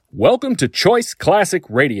Welcome to Choice Classic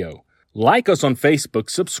Radio. Like us on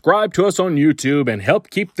Facebook, subscribe to us on YouTube, and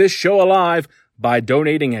help keep this show alive by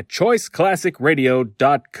donating at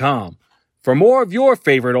choiceclassicradio.com. For more of your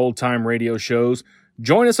favorite old-time radio shows,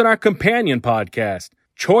 join us on our companion podcast,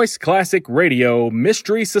 Choice Classic Radio,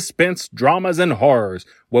 Mystery, Suspense, Dramas, and Horrors,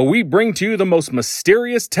 where we bring to you the most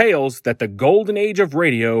mysterious tales that the golden age of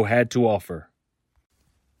radio had to offer.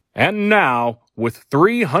 And now, with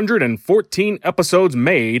 314 episodes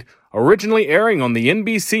made, originally airing on the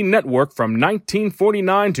NBC network from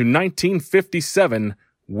 1949 to 1957,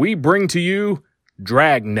 we bring to you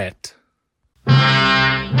Dragnet. The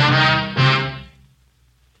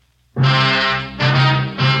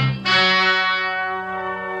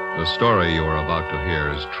story you are about to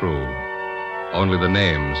hear is true. Only the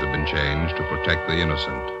names have been changed to protect the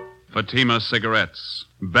innocent. Fatima Cigarettes,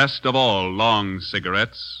 best of all long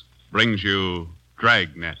cigarettes, brings you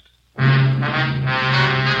Dragnet.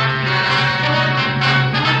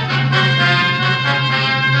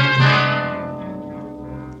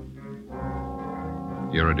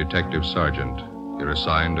 You're a detective sergeant. You're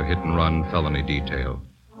assigned to hit-and-run felony detail.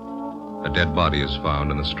 A dead body is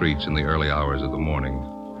found in the streets in the early hours of the morning.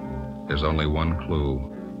 There's only one clue,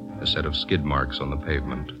 a set of skid marks on the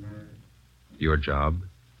pavement. Your job?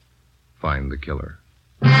 Find the killer.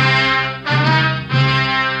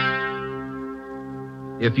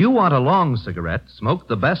 If you want a long cigarette, smoke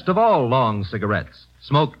the best of all long cigarettes.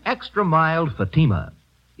 Smoke extra mild Fatima.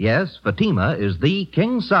 Yes, Fatima is the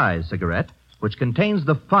king-size cigarette which contains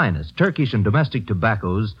the finest Turkish and domestic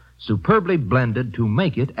tobaccos superbly blended to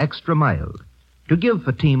make it extra mild, to give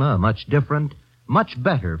Fatima a much different, much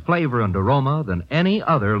better flavor and aroma than any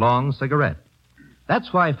other long cigarette.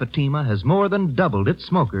 That's why Fatima has more than doubled its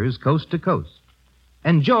smokers coast to coast.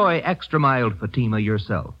 Enjoy extra mild Fatima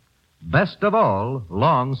yourself. Best of all,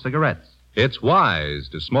 long cigarettes. It's wise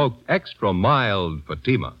to smoke extra mild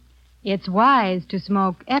Fatima. It's wise to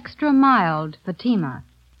smoke extra mild Fatima.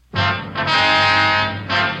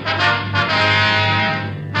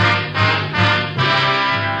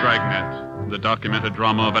 Dragnet, the documented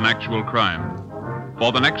drama of an actual crime.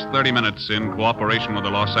 For the next 30 minutes, in cooperation with the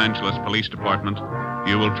Los Angeles Police Department,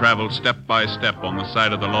 you will travel step by step on the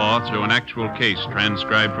side of the law through an actual case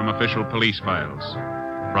transcribed from official police files.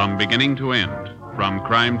 From beginning to end, from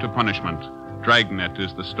crime to punishment, Dragnet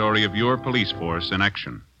is the story of your police force in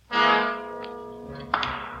action.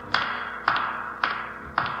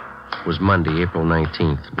 It was Monday, April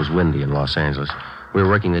 19th. It was windy in Los Angeles. We were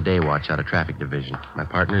working the day watch out of traffic division. My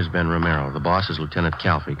partner is Ben Romero. The boss is Lieutenant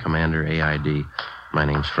Calfee, Commander AID. My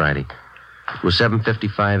name's Friday. It was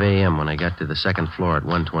 7:55 a.m. when I got to the second floor at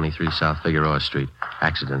 123 South Figueroa Street.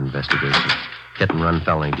 Accident investigation. Hit-and-run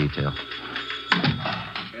felony detail.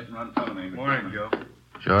 Hit-and-run felony. Morning, Joe.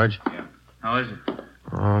 George? Yeah. How is it?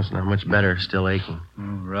 Oh, it's not much better. Still aching.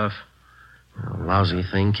 Oh, rough. A lousy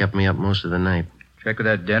thing kept me up most of the night. Check with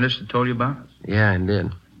that dentist I told you about? Yeah, I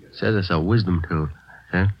did. Says it's a wisdom tooth.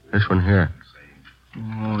 See? This one here.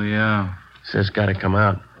 Oh, yeah. Says it's got to come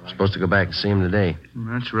out. I'm supposed to go back and see him today.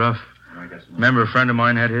 That's rough. Remember, a friend of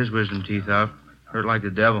mine had his wisdom teeth out. Hurt like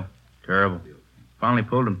the devil. Terrible. Finally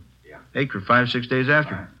pulled him. Ached for 5-6 days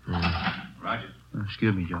after. Roger.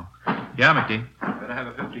 Excuse me, Joe. Yeah, McD. Better have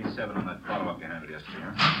a 15-7 on that follow-up you handled yesterday,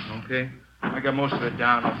 huh? Okay. I got most of it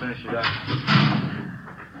down. I'll finish it up.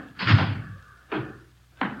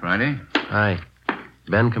 Friday? Hi.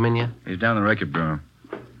 Ben come in yet? He's down the record bureau.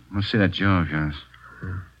 Let's see that jaw of yours.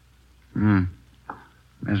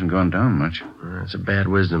 Hasn't gone down much. It's a bad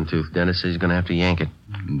wisdom tooth. Dentist says he's going to have to yank it.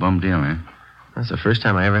 Bum deal, eh? That's the first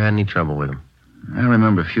time I ever had any trouble with him. I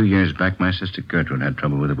remember a few years back, my sister Gertrude had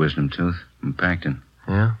trouble with a wisdom tooth in Pacton.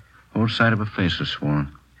 Yeah? Whole side of her face was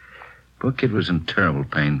swollen. Poor kid was in terrible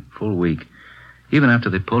pain, full week. Even after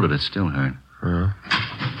they pulled it, it still hurt.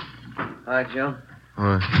 Hi, Joe.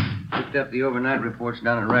 Picked up the overnight reports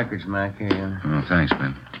down at Records, Mac. Here you are. Oh, thanks,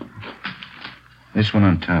 Ben. This one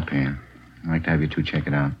on top here. I'd like to have you two check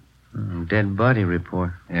it out. Dead body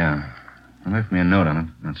report. Yeah. They left me a note on it.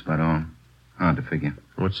 That's about all. Hard to figure.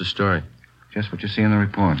 What's the story? Just what you see in the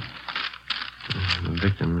report. The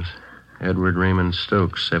victim was Edward Raymond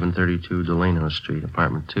Stokes, 732 Delano Street,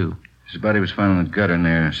 apartment 2. His body was found in the gutter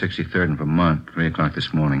near 63rd and Vermont, 3 o'clock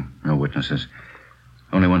this morning. No witnesses.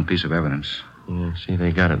 Only one piece of evidence. Yeah, see,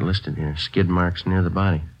 they got it listed here. Skid marks near the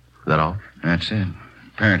body. Is that all? That's it.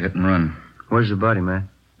 Apparent hit and run. Where's the body, man?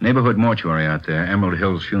 Neighborhood mortuary out there. Emerald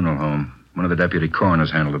Hills Funeral Home. One of the deputy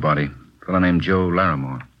coroners handled the body. A fellow named Joe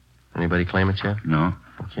Larimore. Anybody claim it yet? No.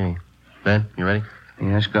 Okay. Ben, you ready?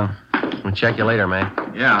 Yeah, let's go. We'll check you later, man.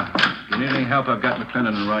 Yeah. If you need any help, I've got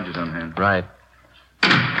McClendon and Rogers on hand. Right.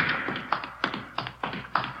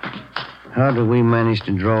 How did we manage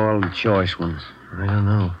to draw all the choice ones? I don't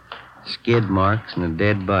know. Skid marks and a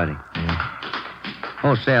dead body. Yeah.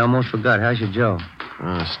 Oh, say, I almost forgot. How's your jaw?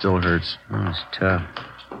 Oh, it still hurts. Oh, it's tough.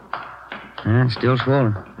 Yeah, it's still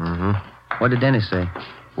swollen. Mm-hmm. What did Dennis say?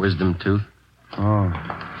 Wisdom tooth. Oh,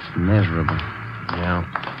 it's miserable. Yeah.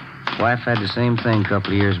 Wife had the same thing a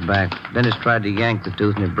couple of years back. Dennis tried to yank the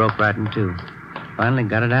tooth and it broke right in two. Finally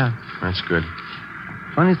got it out. That's good.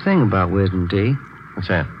 Funny thing about wisdom teeth. What's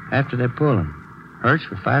that? After they pull them, hurts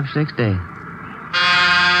for 5 or 6 days.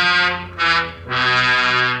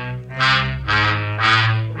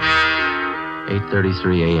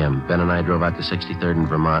 "8:33 a.m. Ben and I drove out to 63rd in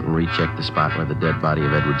Vermont and rechecked the spot where the dead body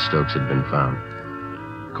of Edward Stokes had been found.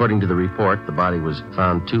 According to the report, the body was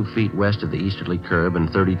found 2 feet west of the easterly curb and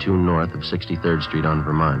 32 north of 63rd Street on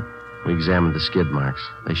Vermont. We examined the skid marks.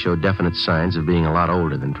 They showed definite signs of being a lot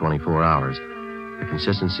older than 24 hours. The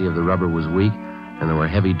consistency of the rubber was weak, and there were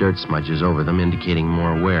heavy dirt smudges over them, indicating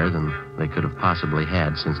more wear than they could have possibly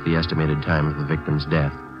had since the estimated time of the victim's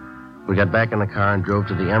death. We got back in the car and drove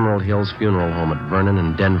to the Emerald Hills Funeral Home at Vernon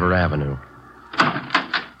and Denver Avenue.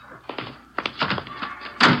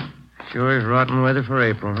 Sure is rotten weather for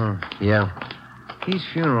April, huh? Yeah. These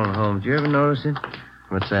funeral homes, you ever notice it?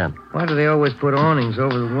 What's that? Why do they always put awnings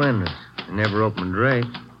over the windows? They never open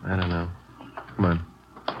drapes. I don't know. Come on.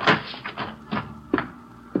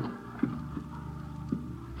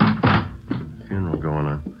 Funeral going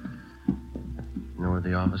on. You know where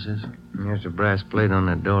the office is? There's a brass plate on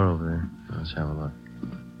that door over there. Let's have a look.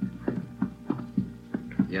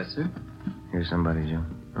 Yes, sir. Here's somebody, Joe.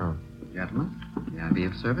 Oh. Gentlemen, may I be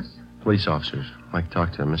of service? Police officers. I'd like to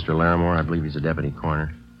talk to Mr. Larimore. I believe he's a deputy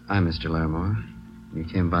coroner. I'm Mr. Larimore. You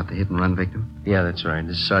came about the hit-and-run victim? Yeah, that's right.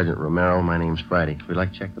 This is Sergeant Romero. My name's Friday. We'd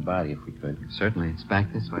like to check the body if we could. Certainly. It's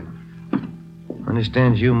back this way.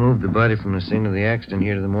 Understands you moved the body from the scene of the accident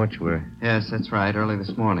here to the mortuary. Yes, that's right. Early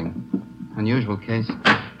this morning. Unusual case.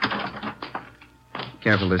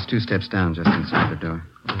 Careful, there's 2 steps down just inside the door.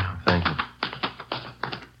 Oh, thank you.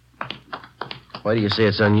 Why do you say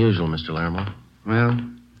it's unusual, Mr. Larimore? Well,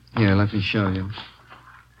 here, let me show you.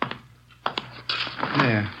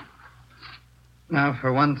 There. Now,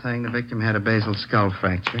 for one thing, the victim had a basal skull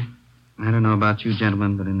fracture. I don't know about you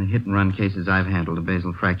gentlemen, but in the hit-and-run cases I've handled, a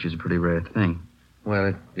basal fracture's a pretty rare thing. Well,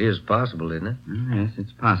 it is possible, isn't it? Yes,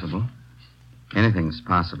 it's possible. Anything's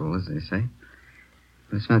possible, as they say.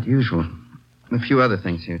 But it's not usual. A few other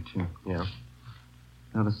things here, too. Yeah.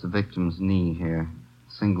 Notice the victim's knee here.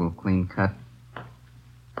 Single clean cut.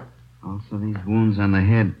 Also, these wounds on the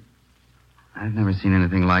head. I've never seen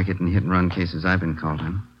anything like it in hit-and-run cases I've been called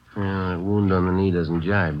in. Yeah, that wound on the knee doesn't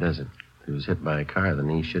jibe, does it? If he was hit by a car, the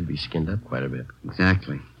knee should be skinned up quite a bit.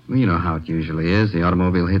 Exactly. Well, you know how it usually is. The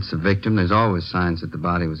automobile hits the victim. There's always signs that the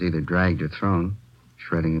body was either dragged or thrown.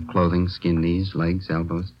 Shredding of clothing, skinned knees, legs,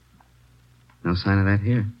 elbows. No sign of that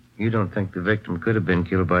here. You don't think the victim could have been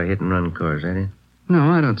killed by hit-and-run cars, eh?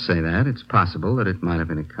 No, I don't say that. It's possible that it might have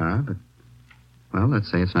been a car, but, well,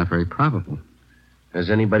 let's say it's not very probable.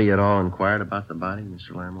 Has anybody at all inquired about the body,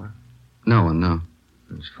 Mr. Larimore? No one, no.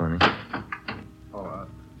 It's funny. Oh,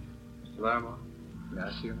 Mr. Larimore, may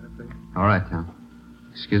I see you anything? All right, Tom.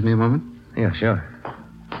 Excuse me a moment? Yeah, sure.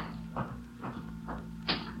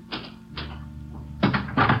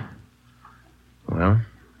 Well?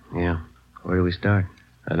 Yeah. Where do we start?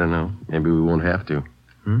 I don't know. Maybe we won't have to.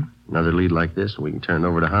 Another lead like this, and we can turn it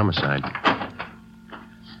over to homicide.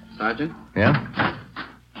 Sergeant? Yeah?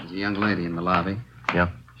 There's a young lady in the lobby. Yeah?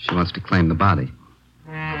 She wants to claim the body.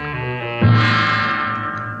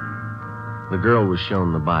 The girl was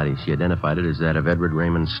shown the body. She identified it as that of Edward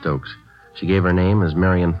Raymond Stokes. She gave her name as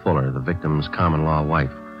Marion Fuller, the victim's common-law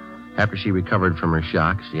wife. After she recovered from her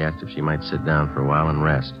shock, she asked if she might sit down for a while and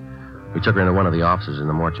rest. We took her into one of the offices in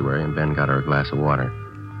the mortuary, and Ben got her a glass of water.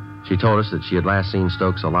 She told us that she had last seen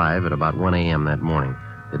Stokes alive at about 1 a.m. that morning.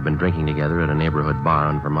 They'd been drinking together at a neighborhood bar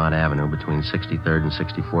on Vermont Avenue between 63rd and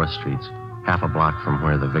 64th Streets, half a block from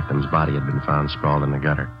where the victim's body had been found sprawled in the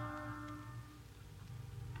gutter.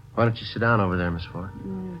 Why don't you sit down over there, Miss Fuller?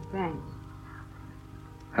 Thanks.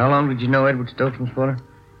 How long did you know Edward Stokes, Miss Fuller?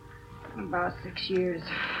 About 6 years.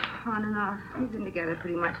 On and off. We've been together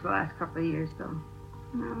pretty much the last couple of years, though.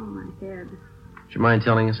 Oh, my head. Would you mind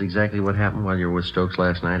telling us exactly what happened while you were with Stokes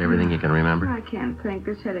last night? Everything you can remember? I can't think.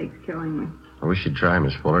 This headache's killing me. I wish you'd try,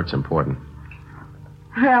 Miss Fuller. It's important.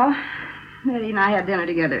 Well, Eddie and I had dinner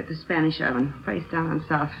together at the Spanish Oven, place down on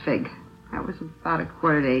South Fig. That was about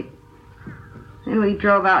 7:45. Then we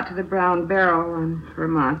drove out to the Brown Barrel in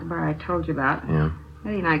Vermont, the bar I told you about. Yeah.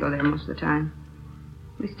 Eddie and I go there most of the time.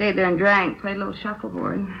 We stayed there and drank, played a little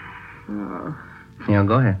shuffleboard. Oh. Yeah,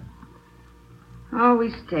 go ahead. Oh,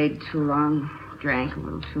 we stayed too long. Drank a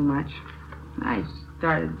little too much. I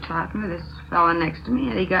started talking to this fella next to me,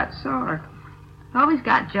 and he got sore. Always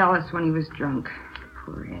got jealous when he was drunk.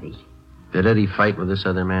 Poor Eddie. Did Eddie fight with this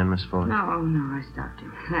other man, Miss Fuller? No, I stopped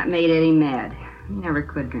him. That made Eddie mad. He never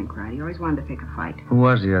could drink right. He always wanted to pick a fight. Who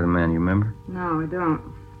was the other man, you remember? No, I don't.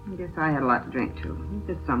 I guess I had a lot to drink, too.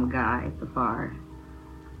 He's just some guy at the bar.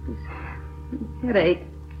 His headache.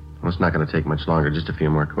 Well, it's not going to take much longer. Just a few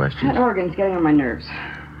more questions. That organ's getting on my nerves.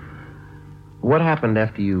 What happened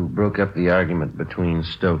after you broke up the argument between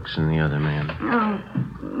Stokes and the other man? Oh,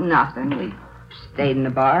 nothing. We stayed in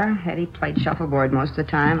the bar. Eddie played shuffleboard most of the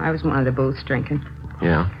time. I was one of the booths drinking.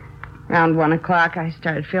 Yeah? Around 1 o'clock, I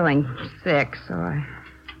started feeling sick, so I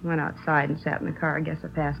went outside and sat in the car. I guess I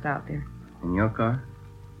passed out there. In your car?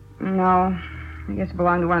 No. I guess it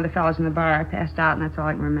belonged to one of the fellas in the bar. I passed out, and that's all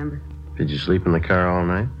I can remember. Did you sleep in the car all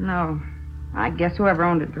night? No. I guess whoever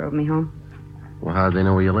owned it drove me home. Well, how'd they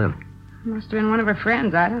know where you lived? Must have been one of her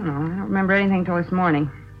friends. I don't know. I don't remember anything till this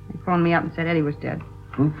morning. They phoned me up and said Eddie was dead.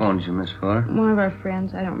 Who phoned you, Miss Fuller? One of our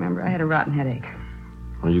friends. I don't remember. I had a rotten headache.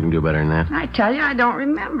 Well, you can do better than that. I tell you, I don't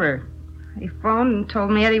remember. They phoned and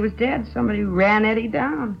told me Eddie was dead. Somebody ran Eddie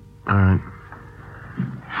down. All right.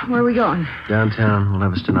 Where are we going? Downtown. We'll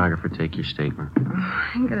have a stenographer take your statement.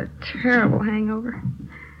 Oh, I got a terrible hangover.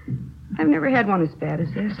 I've never had one as bad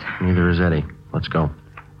as this. Neither has Eddie. Let's go.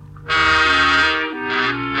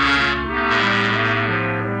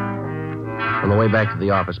 On the way back to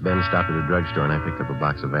the office, Ben stopped at a drugstore and I picked up a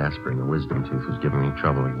box of aspirin. The wisdom tooth was giving me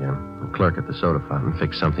trouble again. The clerk at the soda fountain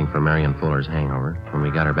fixed something for Marion Fuller's hangover. When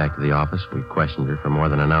we got her back to the office, we questioned her for more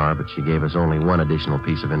than an hour, but she gave us only one additional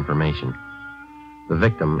piece of information. The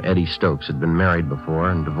victim, Eddie Stokes, had been married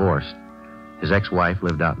before and divorced. His ex-wife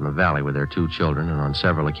lived out in the valley with their 2 children, and on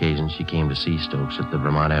several occasions she came to see Stokes at the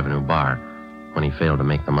Vermont Avenue bar when he failed to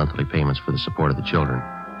make the monthly payments for the support of the children.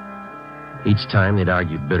 Each time they'd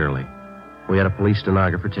argued bitterly. We had a police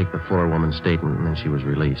stenographer take the Fuller woman's statement, and then she was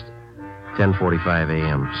released. 10:45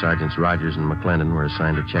 a.m., Sergeants Rogers and McClendon were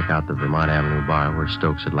assigned to check out the Vermont Avenue bar where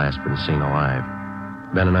Stokes had last been seen alive.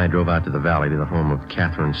 Ben and I drove out to the valley to the home of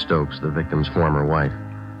Catherine Stokes, the victim's former wife.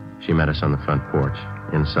 She met us on the front porch.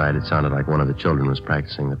 Inside, it sounded like one of the children was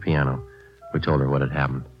practicing the piano. We told her what had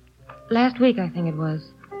happened. Last week, I think it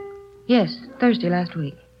was. Yes, Thursday last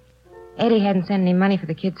week. Eddie hadn't sent any money for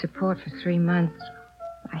the kid's support for 3 months.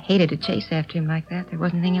 I hated to chase after him like that. There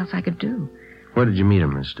wasn't anything else I could do. Where did you meet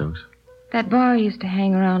him, Miss Stokes? That bar he used to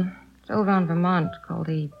hang around. It's over on Vermont, called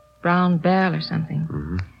the Brown Barrel or something.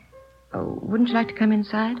 Mm-hmm. Oh, wouldn't you like to come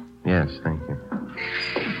inside? Yes, thank you.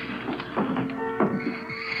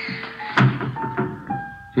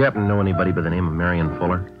 Do you happen to know anybody by the name of Marion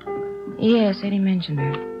Fuller? Yes, Eddie mentioned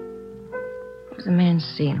her. What was a man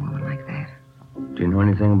seeing a woman like that? Do you know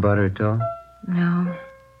anything about her at all? No.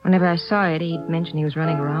 Whenever I saw Eddie, he'd mention he was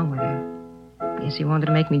running around with her. Guess he wanted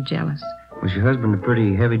to make me jealous. Was your husband a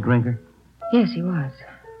pretty heavy drinker? Yes, he was.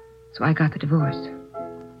 So I got the divorce.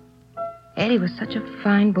 Eddie was such a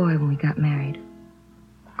fine boy when we got married.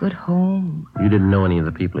 Good home. You didn't know any of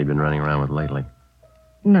the people he'd been running around with lately?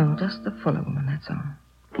 No, just the Fuller woman, that's all.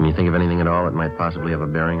 Can you think of anything at all that might possibly have a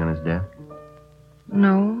bearing on his death?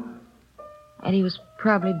 No. Eddie was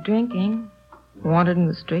probably drinking. Wandered in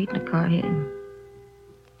the street and a car hit him.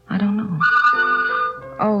 I don't know.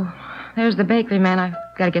 Oh, there's the bakery man. I've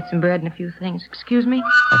got to get some bread and a few things. Excuse me?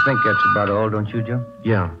 I think that's about all, don't you, Joe?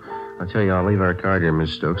 Yeah. I'll tell you, I'll leave our card here,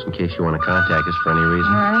 Miss Stokes, in case you want to contact us for any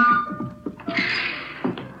reason. All right.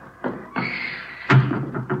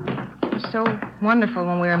 It was so wonderful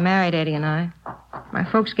when we were married, Eddie and I. My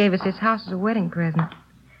folks gave us his house as a wedding present.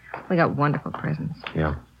 We got wonderful presents.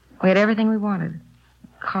 Yeah. We had everything we wanted.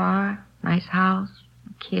 A car, nice house,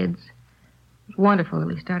 kids. It was wonderful till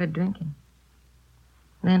he started drinking.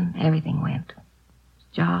 Then everything went. His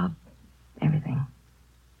job, everything.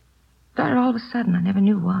 Started all of a sudden. I never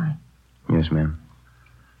knew why. Yes, ma'am.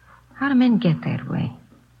 How do men get that way?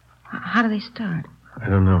 How do they start? I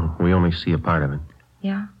don't know. We only see a part of it.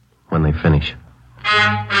 Yeah? When they finish.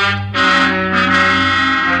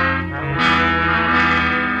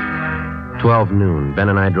 12 noon, Ben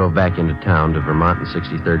and I drove back into town to Vermont and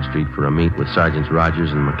 63rd Street for a meet with Sergeants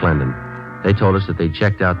Rogers and McClendon. They told us that they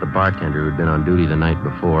checked out the bartender who'd been on duty the night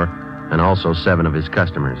before and also 7 of his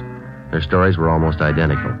customers. Their stories were almost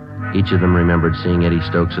identical. Each of them remembered seeing Eddie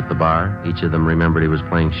Stokes at the bar. Each of them remembered he was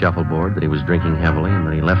playing shuffleboard, that he was drinking heavily, and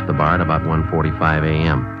that he left the bar at about 1:45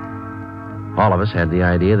 a.m. All of us had the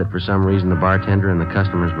idea that for some reason the bartender and the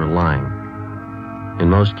customers were lying. In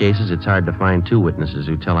most cases, it's hard to find 2 witnesses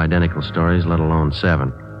who tell identical stories, let alone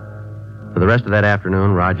 7. For the rest of that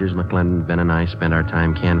afternoon, Rogers, McClendon, Ben, and I spent our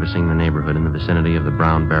time canvassing the neighborhood in the vicinity of the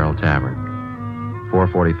Brown Barrel Tavern.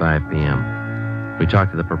 4:45 p.m. We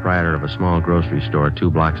talked to the proprietor of a small grocery store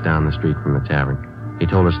 2 blocks down the street from the tavern. He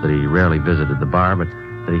told us that he rarely visited the bar, but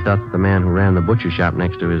that he thought that the man who ran the butcher shop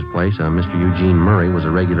next to his place, Mr. Eugene Murray, was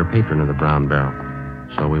a regular patron of the Brown Barrel.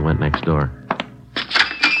 So we went next door.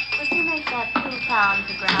 Would you make that 2 pounds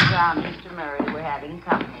of ground round, Mr. Murray? We're having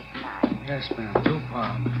company tonight. Yes, ma'am. 2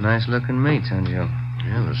 pounds. Nice-looking meats, huh, Joe?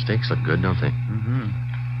 Yeah, the steaks look good, don't they? Mm-hmm.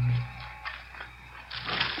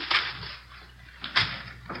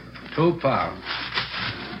 2 pounds.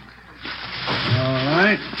 All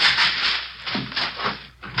right.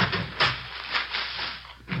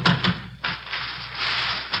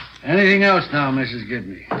 Anything else now, Mrs.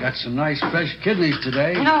 Gibney? Got some nice fresh kidneys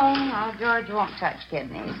today. No, George won't touch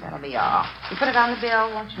kidneys. That'll be all. You put it on the bill,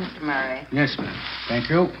 won't you, Mr. Murray? Yes, ma'am. Thank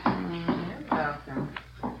you. You're welcome.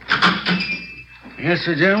 Yes,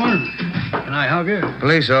 sir, gentlemen. Can I help you?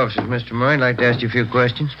 Police officers, Mr. Murray. I'd like to ask you a few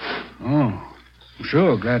questions. Oh,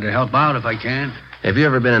 sure. Glad to help out if I can. Have you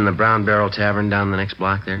ever been in the Brown Barrel Tavern down the next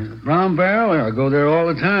block there? Brown Barrel? I go there all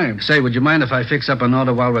the time. Say, would you mind if I fix up an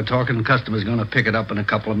order while we're talking? The customer's going to pick it up in a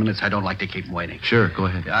couple of minutes. I don't like to keep him waiting. Sure, go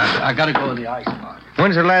ahead. I got to go to the ice box.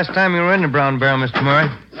 When's the last time you were in the Brown Barrel, Mr. Murray?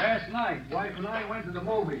 Last night, wife and I went to the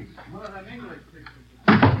movies. One of them English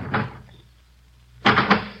pictures.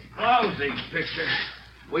 Lousy picture.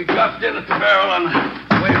 We dropped in at the Barrel on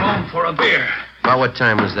the way home for a beer. About what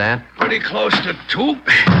time was that? Pretty close to 2.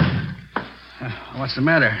 What's the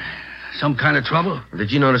matter? Some kind of trouble?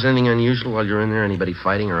 Did you notice anything unusual while you were in there? Anybody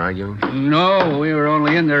fighting or arguing? No, we were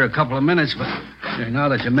only in there a couple of minutes, but now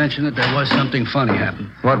that you mention it, there was something funny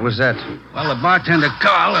happen. What was that? Well, the bartender,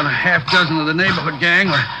 Carl, and a half dozen of the neighborhood gang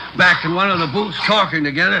were back in one of the booths talking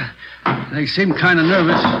together. They seemed kind of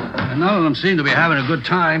nervous, and none of them seemed to be having a good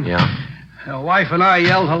time. Yeah. The wife and I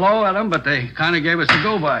yelled hello at them, but they kind of gave us a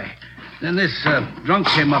go-by. Then this drunk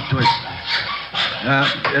came up to us.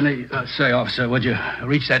 And he, say, officer, would you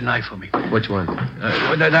reach that knife for me? Which one?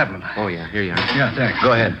 That one. Oh, yeah, here you are. Yeah, thanks.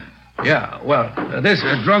 Go ahead. Yeah, well, this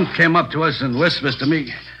drunk came up to us and whispers to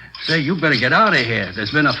me, say, you better get out of here.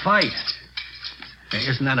 There's been a fight. Hey,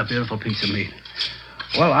 isn't that a beautiful piece of meat?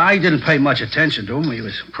 Well, I didn't pay much attention to him. He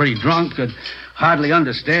was pretty drunk, could hardly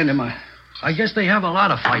understand him. I guess they have a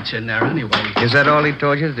lot of fights in there anyway. Is that all he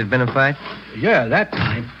told you, that there'd been a fight? Yeah, that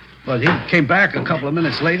time. But he came back a couple of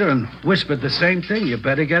minutes later and whispered the same thing. You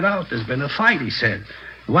better get out. There's been a fight, he said.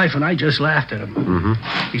 The wife and I just laughed at him.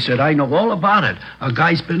 Mm-hmm. He said, I know all about it. A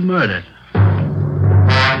guy's been murdered.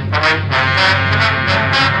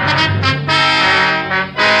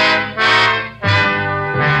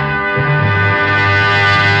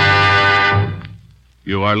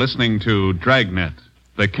 You are listening to Dragnet,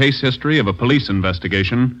 the case history of a police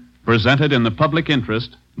investigation presented in the public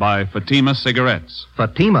interest by Fatima Cigarettes.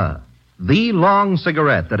 Fatima, the long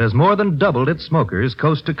cigarette that has more than doubled its smokers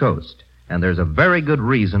coast to coast. And there's a very good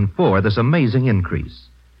reason for this amazing increase.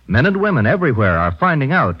 Men and women everywhere are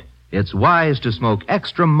finding out it's wise to smoke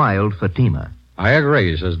extra mild Fatima. I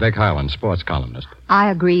agree, says Vic Hyland, sports columnist.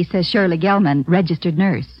 I agree, says Shirley Gelman, registered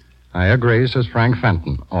nurse. I agree, says Frank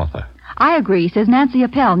Fenton, author. I agree, says Nancy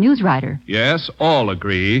Appel, news writer. Yes, all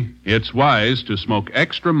agree it's wise to smoke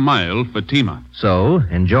extra mild Fatima. So,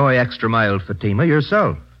 enjoy extra mild Fatima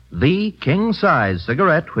yourself. The king-size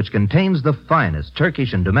cigarette which contains the finest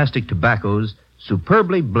Turkish and domestic tobaccos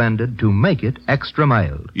superbly blended to make it extra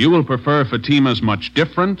mild. You will prefer Fatima's much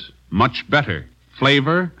different, much better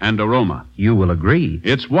flavor and aroma. You will agree.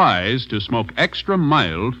 It's wise to smoke extra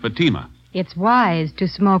mild Fatima. It's wise to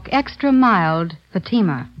smoke extra mild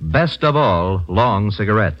Fatima. Best of all, long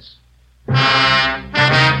cigarettes.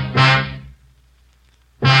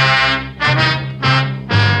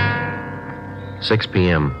 6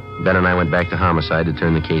 p.m. Ben and I went back to homicide to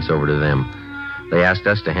turn the case over to them. They asked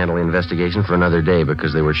us to handle the investigation for another day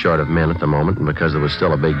because they were short of men at the moment and because there was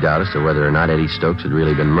still a big doubt as to whether or not Eddie Stokes had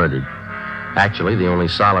really been murdered. Actually, the only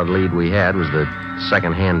solid lead we had was the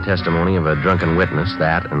second-hand testimony of a drunken witness,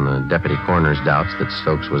 that and the deputy coroner's doubts that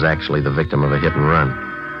Stokes was actually the victim of a hit-and-run.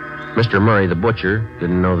 Mr. Murray, the butcher,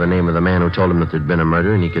 didn't know the name of the man who told him that there'd been a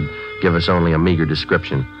murder, and he could give us only a meager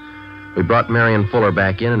description. We brought Marion Fuller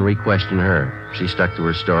back in and re-questioned her. She stuck to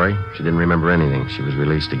her story. She didn't remember anything. She was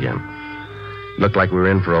released again. It looked like we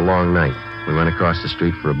were in for a long night. We went across the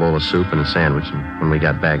street for a bowl of soup and a sandwich, and when we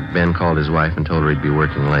got back, Ben called his wife and told her he'd be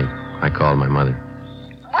working late. I called my mother.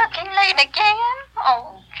 Working late again?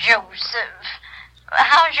 Oh, Joseph.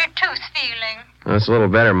 How's your tooth feeling? Well, it's a little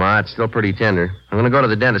better, Ma. It's still pretty tender. I'm going to go to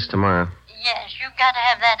the dentist tomorrow. Yes, you've got to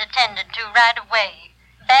have that attended to right away.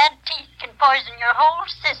 Bad teeth can poison your whole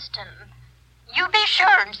system. You be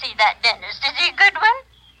sure and see that dentist. Is he a good one?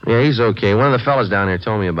 Yeah, he's okay. One of the fellas down here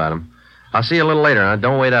told me about him. I'll see you a little later, huh?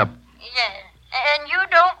 Don't wait up. Yeah. And you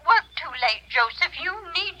don't work too late, Joseph. You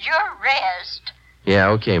need your rest. Yeah,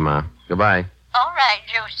 okay, Ma. Goodbye. All right,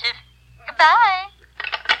 Joseph. Goodbye.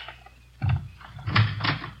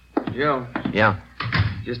 Joe. Yeah?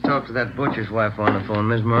 Just talked to that butcher's wife on the phone,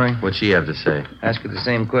 Miss Murray. What'd she have to say? Ask her the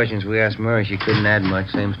same questions we asked Murray. She couldn't add much.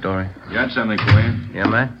 Same story. Got something for you? Yeah,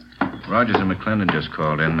 Matt? Rogers and McClendon just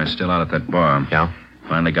called in. They're still out at that bar. Yeah?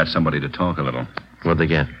 Finally got somebody to talk a little. What'd they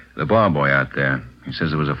get? The bar boy out there. He says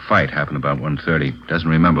there was a fight happened about 1:30. Doesn't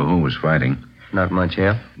remember who was fighting. Not much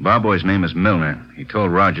help? Bar boy's name is Milner. He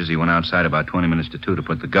told Rogers he went outside about 20 minutes to 2 to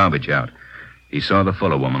put the garbage out. He saw the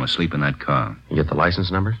Fuller woman asleep in that car. You get the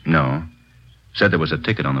license number? No. Said there was a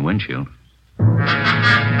ticket on the windshield.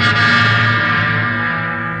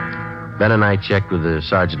 Ben and I checked with the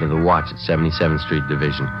sergeant of the watch at 77th Street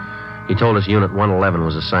Division. He told us Unit 111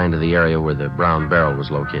 was assigned to the area where the brown barrel was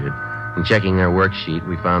located. In checking their worksheet,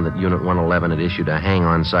 we found that Unit 111 had issued a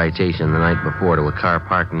hang-on citation the night before to a car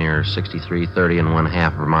parked near 6330 and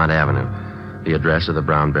 1/2 Vermont Avenue, the address of the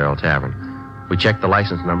Brown Barrel Tavern. We checked the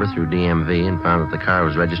license number through DMV and found that the car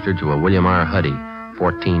was registered to a William R. Huddy,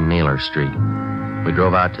 14 Naylor Street. We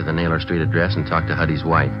drove out to the Naylor Street address and talked to Huddy's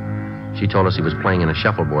wife. She told us he was playing in a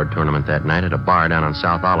shuffleboard tournament that night at a bar down on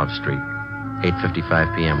South Olive Street.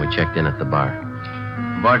 8:55 p.m. We checked in at the bar.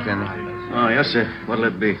 Bartender. Oh, yes, sir. What'll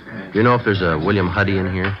it be? Do you know if there's a William Huddy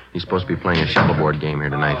in here? He's supposed to be playing a shuffleboard game here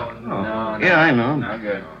tonight. Oh, yeah, I know.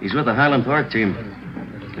 He's with the Highland Park team.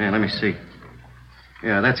 Yeah, let me see.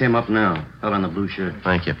 Yeah, that's him up now. Out on the blue shirt.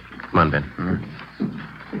 Thank you. Come on, Ben.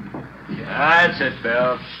 That's it,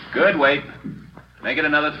 Bill. Good weight. Make it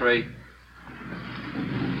another 3.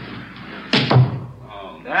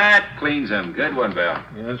 That cleans him. Good one, Bill.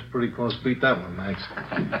 Yeah, that's pretty close. Beat that one, Max.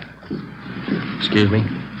 Excuse me?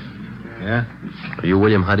 Yeah? Are you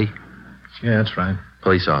William Huddy? Yeah, that's right.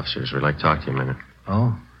 Police officers. We'd like to talk to you a minute.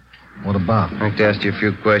 Oh? What about? I'd like to ask you a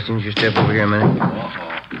few questions. You step over here a minute.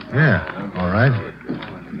 Yeah, all right.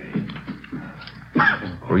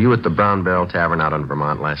 Were you at the Brown Barrel Tavern out on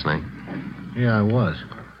Vermont last night? Yeah, I was.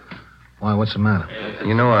 Why, what's the matter?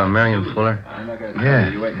 You know Marion Fuller?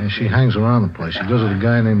 Yeah, she hangs around the place. She goes with a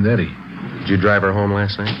guy named Eddie. Did you drive her home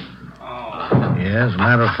last night? Yeah, as a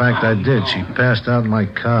matter of fact, I did. She passed out in my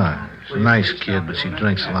car. She's a nice kid, but she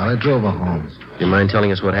drinks a lot. I drove her home. Do you mind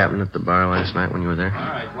telling us what happened at the bar last night when you were there?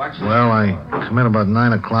 Well, I come in about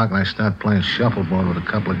 9 o'clock and I start playing shuffleboard with a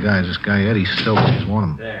couple of guys. This guy, Eddie Stokes, is one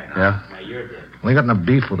of them. Yeah? Well, he got in a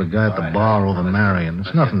beef with a guy at the bar over Marion.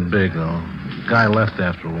 It's nothing big, though. The guy left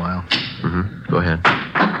after a while. Mm-hmm. Go ahead.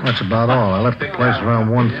 That's about all. I left the place around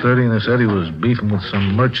 1:30, and this Eddie was beefing with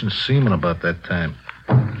some merchant seaman about that time.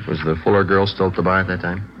 Was the Fuller girl still at the bar at that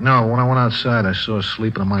time? No, when I went outside, I saw her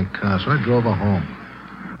sleeping in my car, so I drove her home.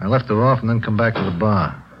 I left her off and then come back to the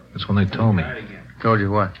bar. That's when they told me. Told you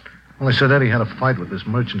what? Well, they said Eddie had a fight with this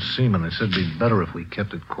merchant seaman. They said it'd be better if we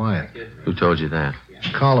kept it quiet. Who told you that?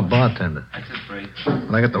 Call the bartender.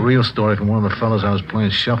 And I got the real story from one of the fellas I was playing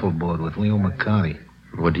shuffleboard with, Leo McCarty.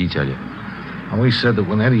 What'd he tell you? Well, he said that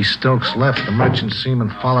when Eddie Stokes left, the merchant seaman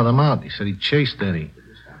followed him out. He said he chased Eddie.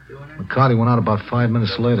 McCarty went out about 5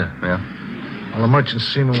 minutes later. Yeah? Well, the merchant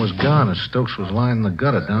seaman was gone, and Stokes was lying in the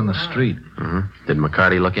gutter down the street. Mm-hmm. Did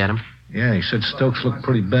McCarty look at him? Yeah, he said Stokes looked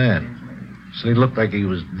pretty bad. Said he looked like he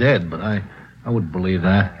was dead, but I wouldn't believe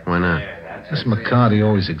that. Why not? This McCarty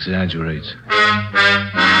always exaggerates.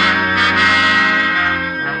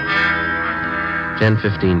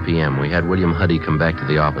 10:15 p.m. We had William Huddy come back to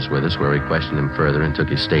the office with us, where we questioned him further and took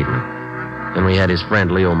his statement. Then we had his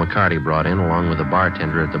friend Leo McCarty brought in, along with the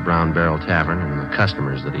bartender at the Brown Barrel Tavern and the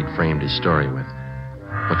customers that he'd framed his story with.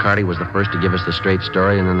 McCarty was the first to give us the straight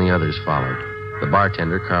story, and then the others followed. The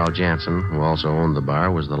bartender, Carl Jansen, who also owned the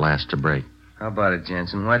bar, was the last to break. How about it,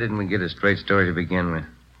 Jansen? Why didn't we get a straight story to begin with?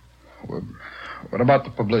 Well, what about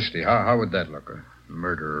the publicity? How would that look? A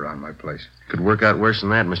murder around my place. Could work out worse than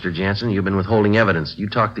that, Mr. Jansen. You've been withholding evidence. You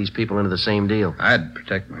talked these people into the same deal. I'd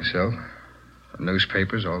protect myself. The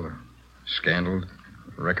newspapers, all the scandal,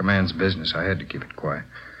 recommends business. I had to keep it quiet.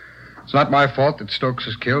 It's not my fault that Stokes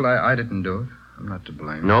is killed. I didn't do it. I'm not to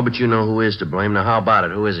blame. No, but you know who is to blame. Now, how about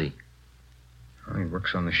it? Who is he? Well, he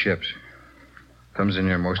works on the ships. Comes in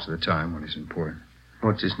here most of the time when he's in port.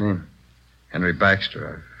 What's his name? Henry Baxter.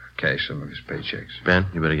 I've cashed some of his paychecks. Ben,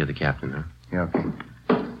 you better get the captain now. Yeah, okay.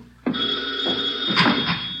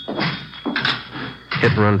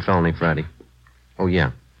 Hit and run felony Friday. Oh,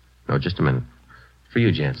 yeah. No, just a minute. For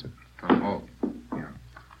you, Jansen. Oh, yeah.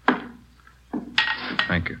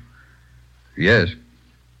 Thank you. Yes.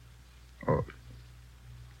 Oh.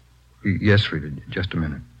 Yes, Frida, just a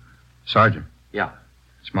minute. Sergeant. Yeah.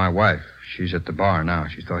 It's my wife. She's at the bar now.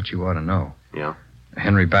 She thought you ought to know. Yeah?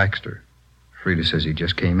 Henry Baxter. Frida says he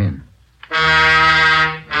just came in.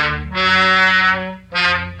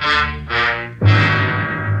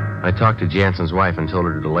 I talked to Jansen's wife and told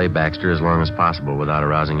her to delay Baxter as long as possible without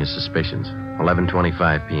arousing his suspicions.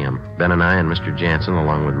 11:25 p.m. Ben and I and Mr. Jansen,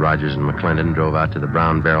 along with Rogers and McClendon, drove out to the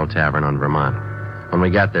Brown Barrel Tavern on Vermont. When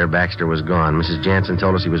we got there, Baxter was gone. Mrs. Jansen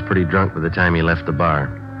told us he was pretty drunk by the time he left the bar.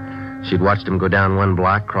 She'd watched him go down one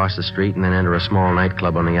block, cross the street, and then enter a small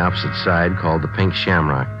nightclub on the opposite side called the Pink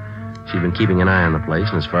Shamrock. She'd been keeping an eye on the place,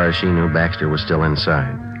 and as far as she knew, Baxter was still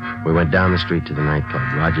inside. We went down the street to the nightclub.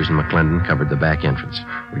 Rogers and McClendon covered the back entrance.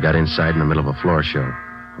 We got inside in the middle of a floor show.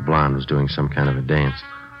 A blonde was doing some kind of a dance.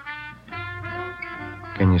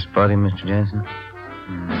 Can you spot him, Mr. Jansen? No,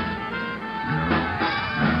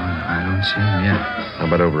 I don't see him yet. How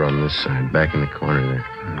about over on this side, back in the corner there?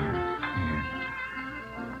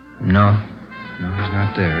 No, he's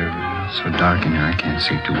not there. It's so dark in here, I can't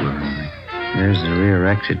see too well anyway. There's the rear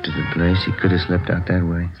exit to the place. He could have slipped out that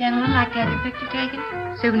way. Gentlemen, like to have your picture taken?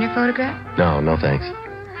 Souvenir photograph? No, thanks.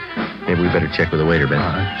 Maybe we better check with the waiter, Ben.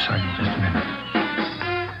 Sergeant, just a minute.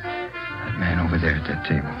 That man over there at that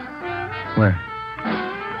table. Where?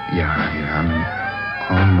 Yeah, I'm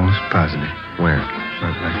almost positive. Where?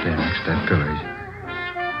 Right there, next to that pillar.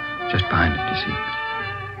 He's just behind it, you see.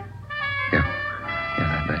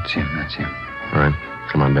 Yeah, that's him. All right.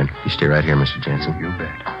 Come on, Ben. You stay right here, Mr. Jansen. You bet.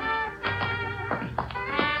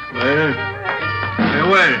 Waiter. Hey,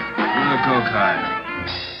 waiter. Another Coke High.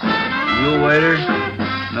 You waiter?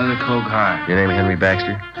 Another Coke High. Your name Henry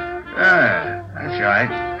Baxter? Yeah, that's right.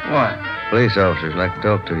 What? Police officers like to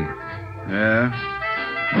talk to you. Yeah?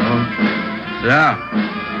 Well, sit down.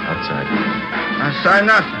 Outside. Outside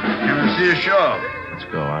nothing. Came to see a show. Let's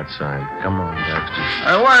go outside. Come on, Baxter.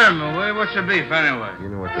 Hey, wait a minute. What's the beef anyway? You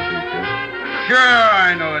know what the beef is. Sure,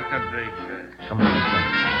 I know what the beef is. Come on, let's go.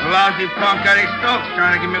 The lousy punk Eddie Stokes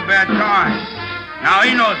trying to give me a bad time. Now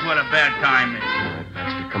he knows what a bad time is. All right,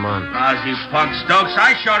 Baxter, come on. Lousy punk Stokes.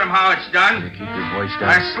 I showed him how it's done. You keep your voice down.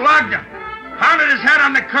 I slugged him. Pounded his head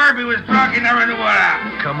on the curb. He was drunk. He never knew what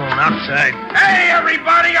happened. Come on, outside. Hey,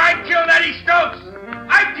 everybody, I killed Eddie Stokes.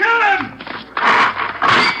 I killed him.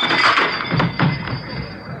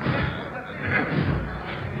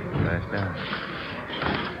 Last down.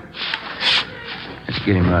 Let's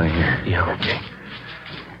get him out of here. Yeah, okay.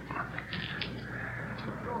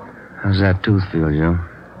 How's that tooth feel, Joe?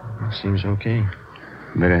 Seems okay.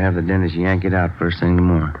 Better have the dentist yank it out first thing in the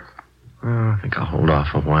morning. I think I'll hold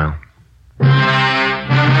off a while.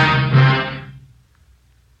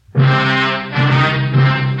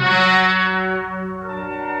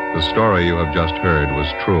 The story you have just heard was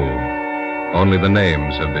true. Only the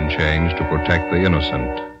names have been changed to protect the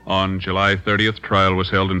innocent. On July 30th, trial was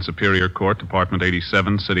held in Superior Court, Department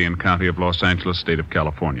 87, City and County of Los Angeles, State of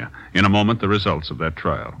California. In a moment, the results of that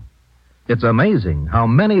trial. It's amazing how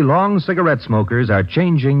many long cigarette smokers are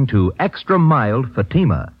changing to extra mild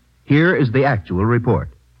Fatima. Here is the actual report.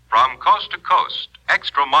 From coast to coast,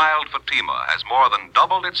 extra mild Fatima has more than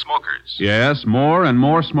doubled its smokers. Yes, more and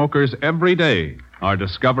more smokers every day are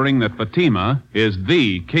discovering that Fatima is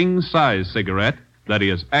the king-size cigarette that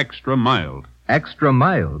is extra mild. Extra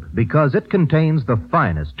mild because it contains the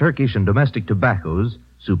finest Turkish and domestic tobaccos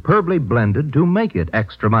superbly blended to make it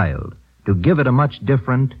extra mild, to give it a much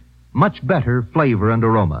different, much better flavor and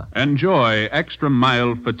aroma. Enjoy extra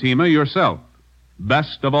mild Fatima yourself.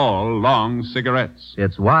 Best of all long cigarettes.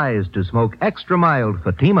 It's wise to smoke extra mild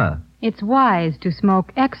Fatima. It's wise to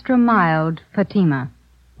smoke extra mild Fatima.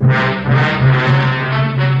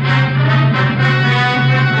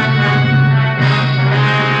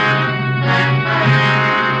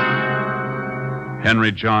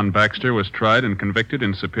 Henry John Baxter was tried and convicted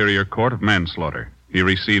in Superior Court of manslaughter. He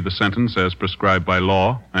received the sentence as prescribed by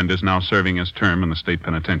law and is now serving his term in the state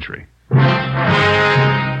penitentiary.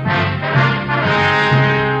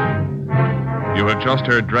 You have just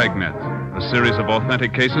heard Dragnet, a series of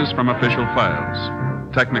authentic cases from official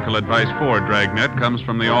files. Technical advice for Dragnet comes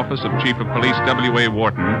from the Office of Chief of Police W.A.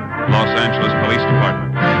 Wharton, Los Angeles Police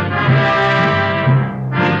Department.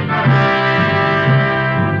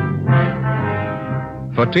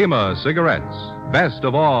 Fatima Cigarettes, best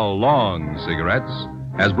of all long cigarettes,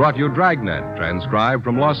 has brought you Dragnet, transcribed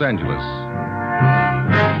from Los Angeles.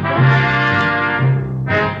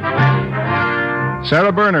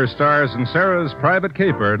 Sarah Berner stars in Sarah's Private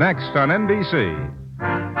Caper next on NBC.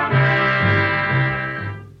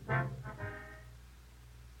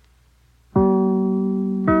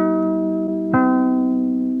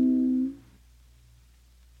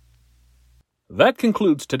 That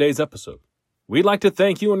concludes today's episode. We'd like to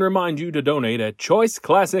thank you and remind you to donate at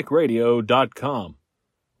choiceclassicradio.com.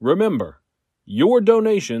 Remember, your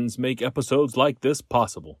donations make episodes like this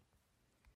possible.